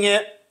using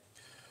it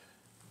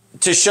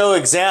to show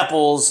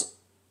examples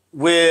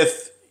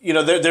with,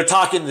 they're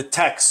talking the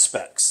tech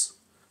specs.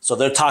 So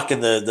they're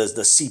talking the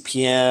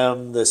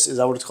CPM, is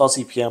that what it's called,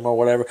 CPM or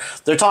whatever?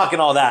 They're talking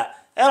all that.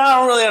 And I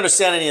don't really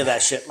understand any of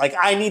that shit. Like,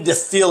 I need to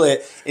feel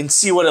it and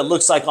see what it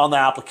looks like on the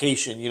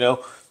application,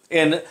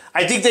 And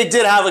I think they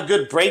did have a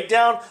good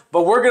breakdown,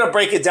 but we're going to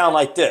break it down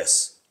like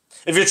this.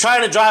 If you're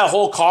trying to dry a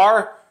whole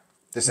car,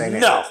 this ain't it.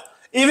 No.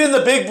 Even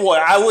the big boy,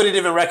 I wouldn't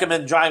even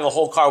recommend drying a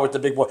whole car with the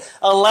big boy.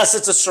 Unless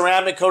it's a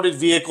ceramic coated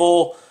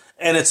vehicle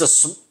and it's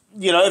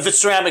if it's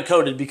ceramic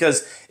coated,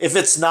 because if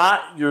it's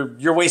not,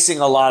 you're wasting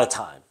a lot of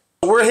time.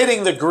 We're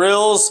hitting the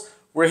grills,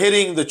 we're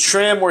hitting the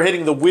trim, we're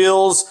hitting the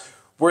wheels,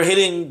 we're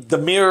hitting the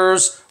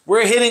mirrors.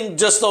 We're hitting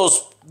just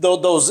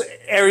those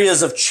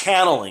areas of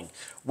channeling.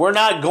 We're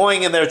not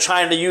going in there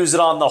trying to use it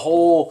on the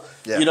whole,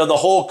 the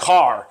whole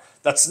car.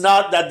 That's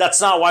not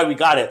why we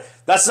got it.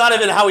 That's not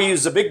even how we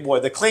use the big boy.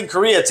 The Clean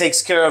Korea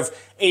takes care of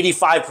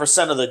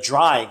 85% of the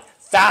drying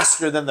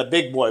faster than the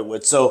big boy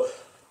would. So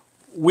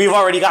we've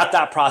already got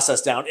that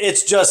process down.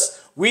 It's just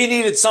we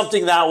needed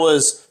something that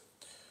was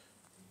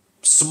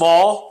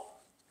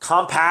small,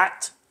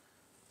 compact,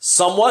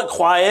 somewhat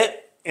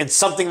quiet, and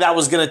something that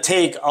was going to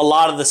take a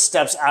lot of the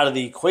steps out of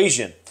the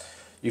equation.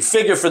 You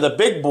figure for the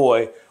big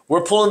boy,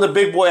 we're pulling the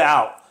big boy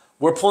out.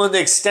 We're pulling the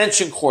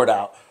extension cord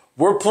out.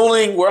 We're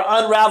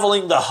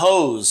unraveling the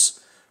hose.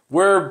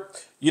 We're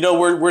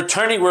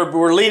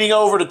leaning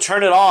over to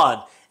turn it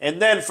on.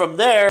 And then from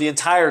there, the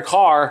entire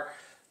car,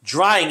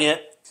 drying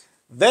it.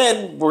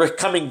 Then we're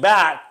coming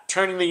back,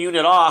 turning the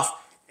unit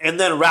off, and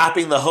then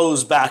wrapping the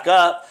hose back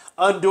up,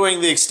 undoing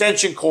the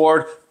extension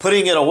cord,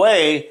 putting it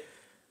away.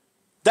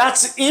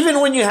 That's even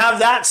when you have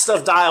that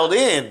stuff dialed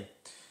in,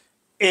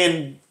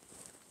 and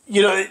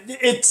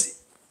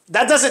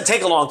that doesn't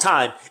take a long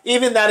time.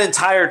 Even that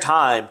entire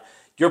time,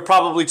 you're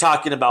probably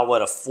talking about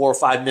what, a 4 or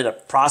 5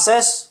 minute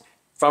process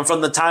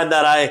from the time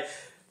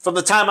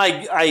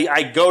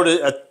I go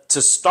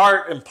to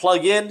start and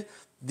plug in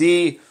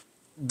the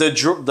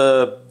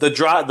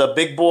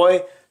big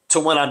boy to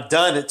when I'm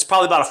done. It's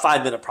probably about a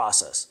 5 minute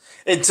process.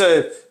 And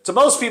to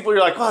most people,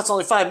 you're like, oh, it's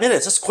only 5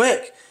 minutes. That's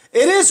quick.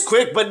 It is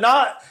quick, but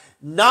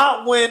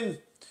not when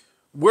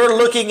we're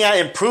looking at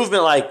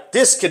improvement like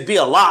this could be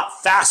a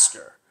lot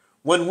faster.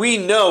 When we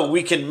know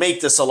we can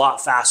make this a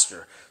lot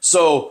faster.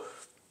 So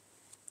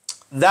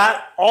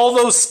that all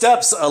those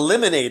steps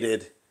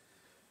eliminated,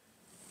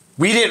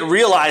 we didn't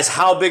realize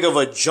how big of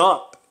a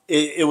jump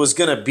it was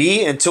going to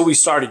be until we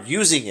started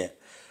using it.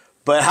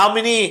 But how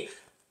many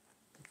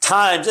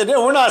times, and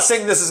we're not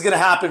saying this is going to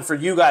happen for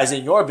you guys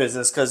in your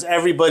business because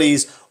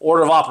everybody's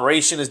order of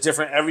operation is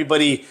different.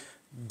 Everybody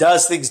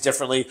does things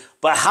differently.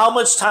 But how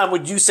much time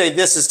would you say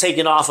this is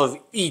taken off of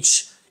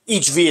each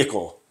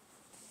vehicle?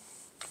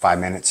 5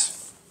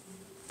 minutes.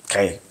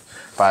 Okay.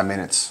 5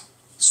 minutes.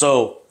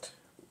 So,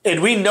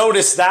 and we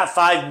noticed that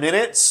 5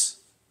 minutes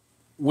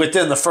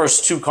within the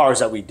first 2 cars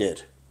that we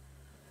did.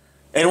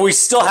 And we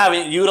still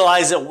haven't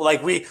utilized it.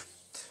 Like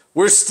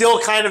we're still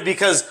kind of,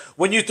 because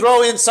when you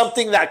throw in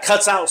something that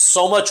cuts out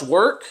so much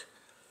work,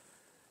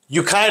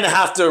 you kind of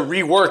have to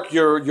rework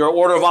your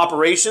order of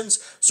operations.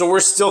 So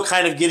we're still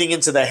kind of getting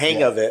into the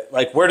hang of it.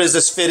 Like, where does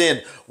this fit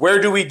in?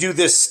 Where do we do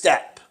this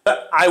step?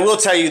 But I will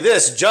tell you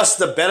this, just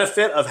the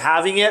benefit of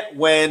having it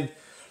when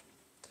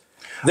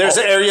there's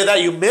an area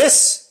that you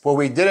miss. What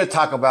we didn't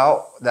talk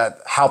about that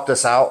helped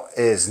us out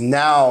is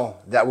now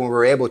that when we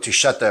were able to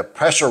shut the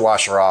pressure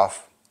washer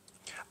off,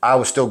 I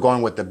was still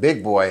going with the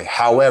big boy.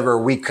 However,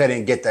 we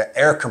couldn't get the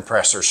air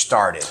compressor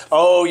started.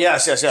 Oh,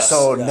 yes.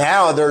 So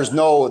now there's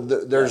no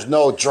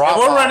drop. And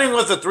we're running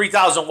with a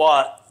 3,000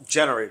 watt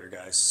generator,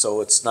 guys.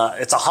 So it's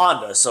a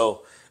Honda.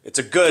 So it's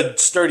a good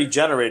sturdy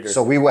generator.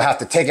 So we will have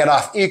to take it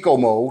off eco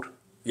mode.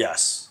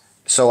 Yes.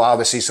 So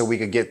obviously, so we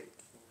could get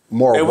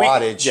more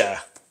wattage.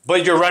 Yeah.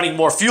 But you're running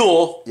more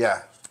fuel.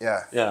 Yeah.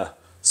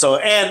 So,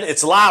 and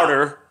it's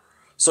louder.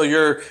 So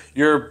you're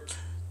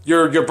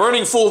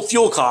burning full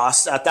fuel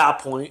costs at that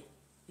point.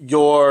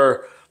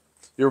 So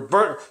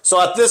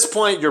at this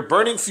point, you're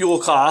burning fuel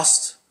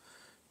costs.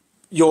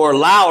 You're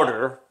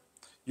louder.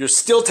 You're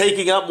still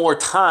taking up more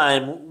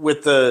time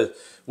with the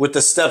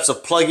steps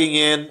of plugging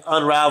in,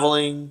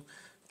 unraveling,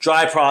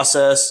 dry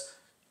process,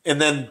 and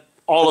then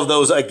all of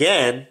those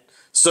again.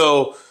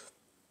 So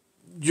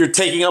you're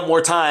taking up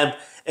more time.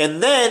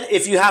 And then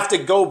if you have to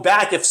go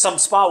back, if some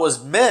spot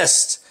was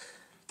missed,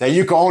 that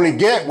you can only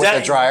get with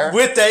the dryer.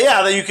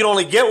 That you can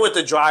only get with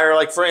the dryer.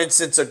 Like, for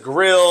instance, a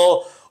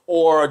grill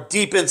or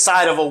deep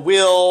inside of a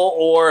wheel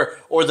or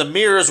the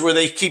mirrors where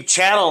they keep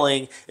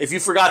channeling. If you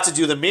forgot to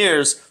do the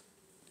mirrors,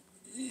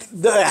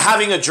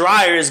 having a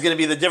dryer is going to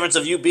be the difference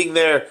of you being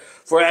there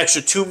for an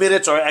extra 2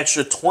 minutes or an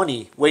extra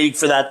 20 waiting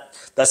for that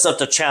stuff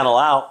to channel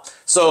out.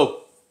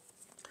 So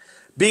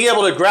being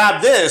able to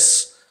grab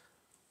this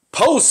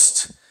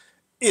post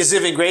is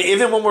even great.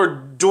 Even when we're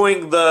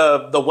doing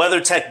the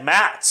WeatherTech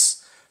mats,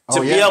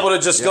 to be able to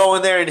just go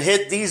in there and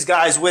hit these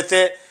guys with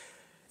it.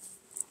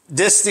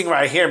 This thing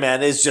right here,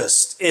 man, is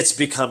just, it's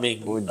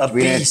becoming a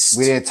beast.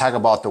 We didn't talk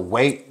about the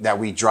weight that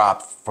we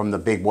dropped from the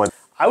big boy.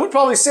 I would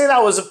probably say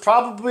that was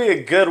probably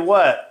a good,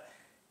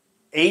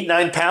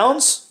 8-9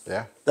 pounds?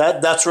 Yeah.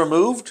 That's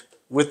removed.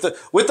 With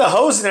the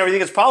hose and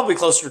everything, it's probably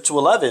closer to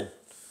 11.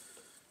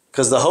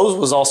 Because the hose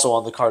was also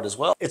on the cart as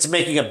well. It's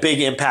making a big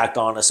impact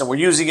on us, and we're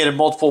using it in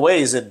multiple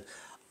ways, and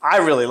I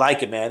really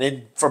like it, man.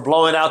 And for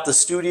blowing out the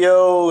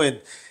studio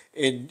and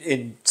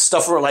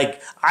stuff where,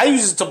 like, I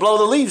use it to blow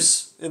the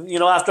leaves, and,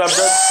 after I'm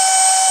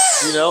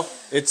done.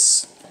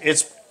 It's.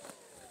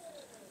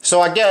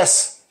 So I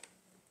guess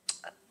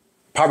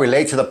probably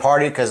late to the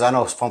party, because I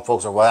know some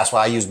folks are, well, that's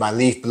why I use my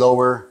leaf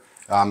blower.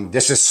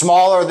 This is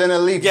smaller than a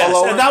leaf blower.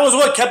 Yes, and that was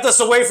what kept us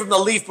away from the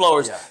leaf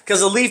blowers. Because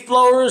the leaf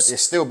blowers...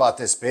 It's still about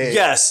this big.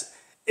 Yes.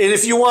 And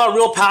if you want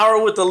real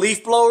power with the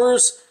leaf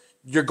blowers,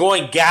 you're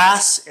going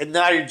gas, and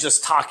now you're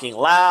just talking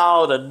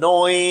loud,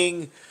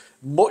 annoying.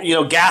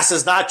 Gas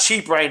is not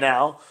cheap right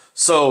now.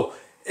 So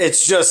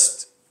it's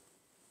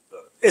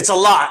a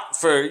lot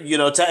for, and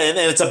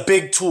it's a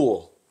big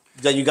tool.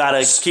 that you got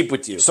to keep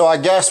with you. So I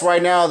guess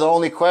right now the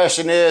only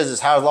question is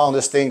how long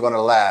this thing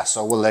gonna last.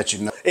 So we'll let you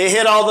know. It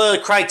hit all the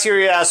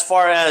criteria as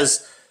far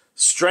as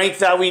strength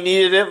that we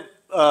needed it,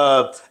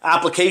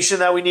 application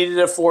that we needed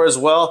it for as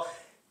well.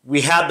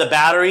 We had the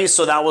batteries,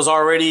 so that was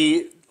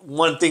already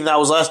one thing that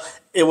was less.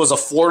 It was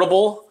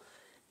affordable,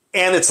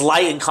 and it's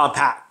light and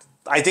compact.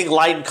 I think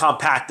light and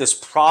compact is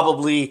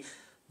probably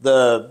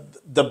the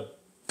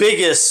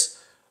biggest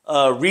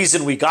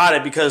reason we got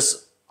it,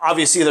 because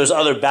obviously there's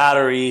other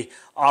battery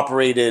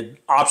operated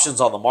options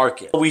on the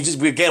market. We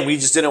just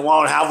didn't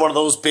want to have one of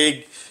those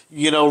big,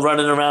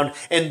 running around.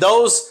 And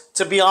those,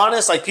 to be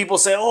honest, like people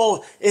say,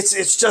 oh,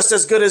 it's just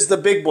as good as the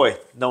big boy.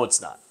 No,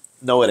 it's not.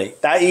 No, it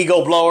ain't. That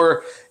Ego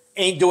blower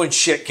ain't doing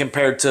shit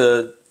compared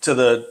to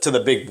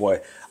the big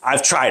boy.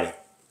 I've tried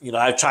it.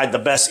 I've tried the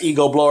best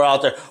Ego blower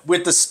out there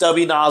with the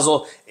stubby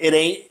nozzle. It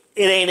ain't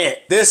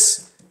it.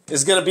 This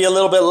is gonna be a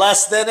little bit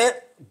less than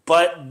it,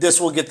 but this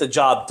will get the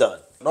job done.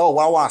 Oh,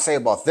 what I want to say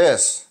about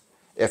this,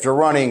 if you're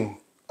running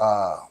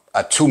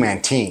a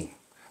two-man team,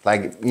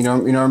 like, you know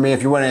what I mean?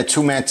 If you're running a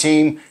two-man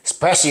team,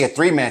 especially a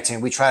three-man team,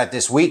 we tried it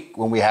this week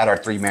when we had our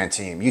three-man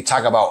team. You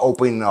talk about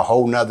opening a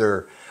whole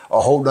nother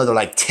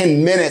like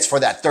 10 minutes for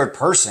that third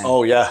person.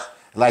 Oh, yeah.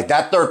 Like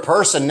that third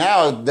person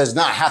now does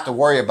not have to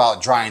worry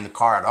about drying the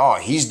car at all.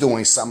 He's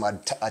doing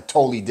a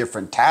totally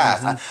different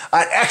task,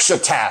 an extra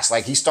task.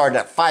 Like he started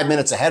at 5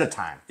 minutes ahead of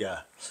time. Yeah.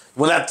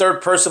 When that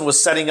third person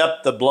was setting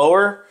up the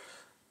blower,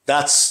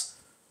 that's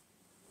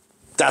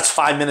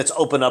 5 minutes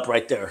open up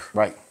right there.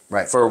 Right.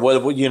 For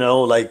what,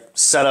 like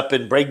setup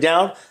and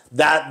breakdown,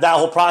 that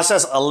whole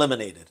process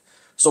eliminated.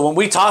 So when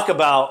we talk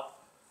about,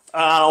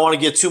 I don't want to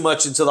get too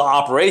much into the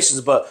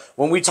operations, but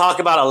when we talk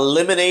about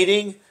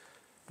eliminating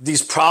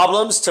these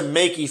problems to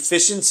make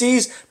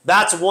efficiencies,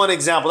 that's one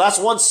example. That's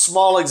one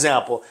small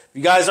example. If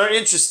you guys are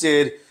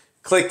interested,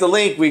 click the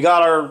link. We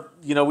got our,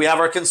 we have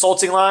our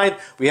consulting line.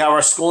 We have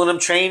our schooling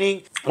and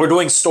training. We're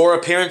doing store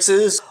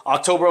appearances.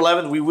 October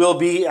 11th, we will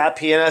be at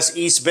PNS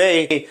East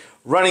Bay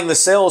running the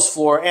sales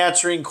floor,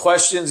 answering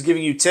questions,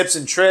 giving you tips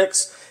and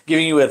tricks,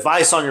 giving you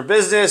advice on your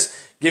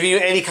business, giving you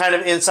any kind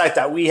of insight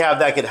that we have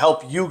that could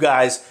help you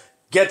guys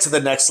get to the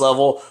next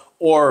level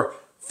or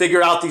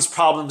figure out these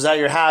problems that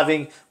you're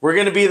having. We're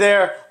going to be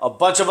there. A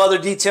bunch of other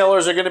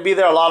detailers are going to be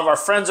there. A lot of our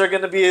friends are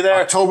going to be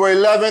there. October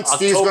 11th,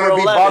 Steve's going to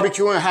be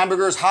barbecuing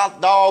hamburgers,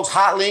 hot dogs,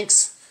 hot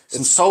links,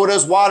 some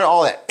sodas, water,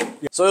 all that.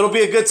 So it'll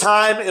be a good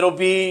time. It'll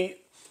be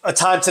a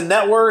time to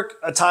network,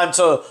 a time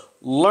to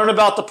learn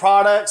about the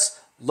products,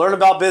 learn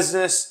about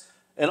business,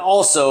 and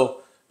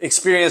also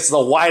experience the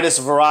widest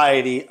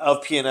variety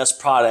of PNS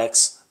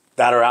products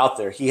that are out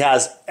there. He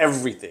has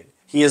everything.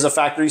 He is a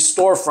factory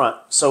storefront,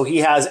 so he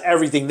has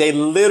everything. They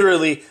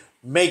literally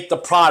make the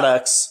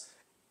products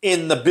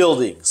in the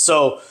building.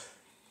 So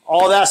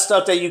all that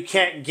stuff that you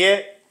can't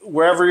get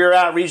wherever you're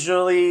at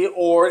regionally,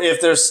 or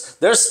if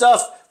there's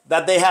stuff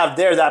that they have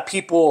there that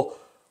people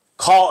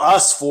call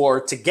us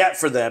to get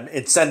for them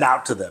and send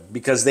out to them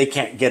because they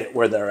can't get it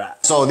where they're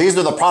at. So these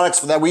are the products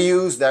that we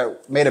use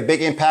that made a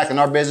big impact in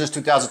our business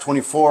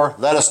 2024.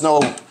 Let us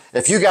know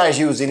if you guys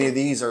use any of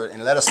these,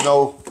 and let us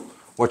know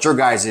what your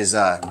guys'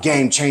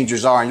 game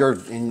changers are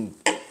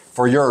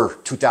for your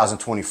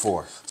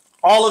 2024.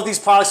 All of these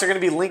products are going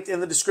to be linked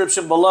in the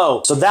description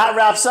below. So that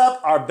wraps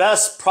up our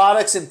best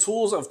products and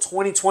tools of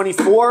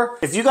 2024.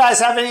 If you guys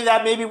have any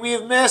that maybe we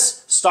have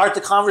missed, start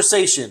the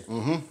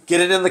conversation. Get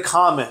it in the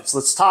comments.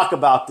 Let's talk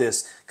about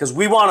this because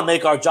we want to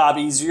make our job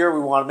easier. We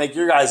want to make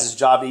your guys'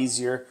 job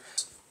easier.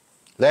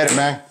 Later,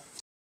 man.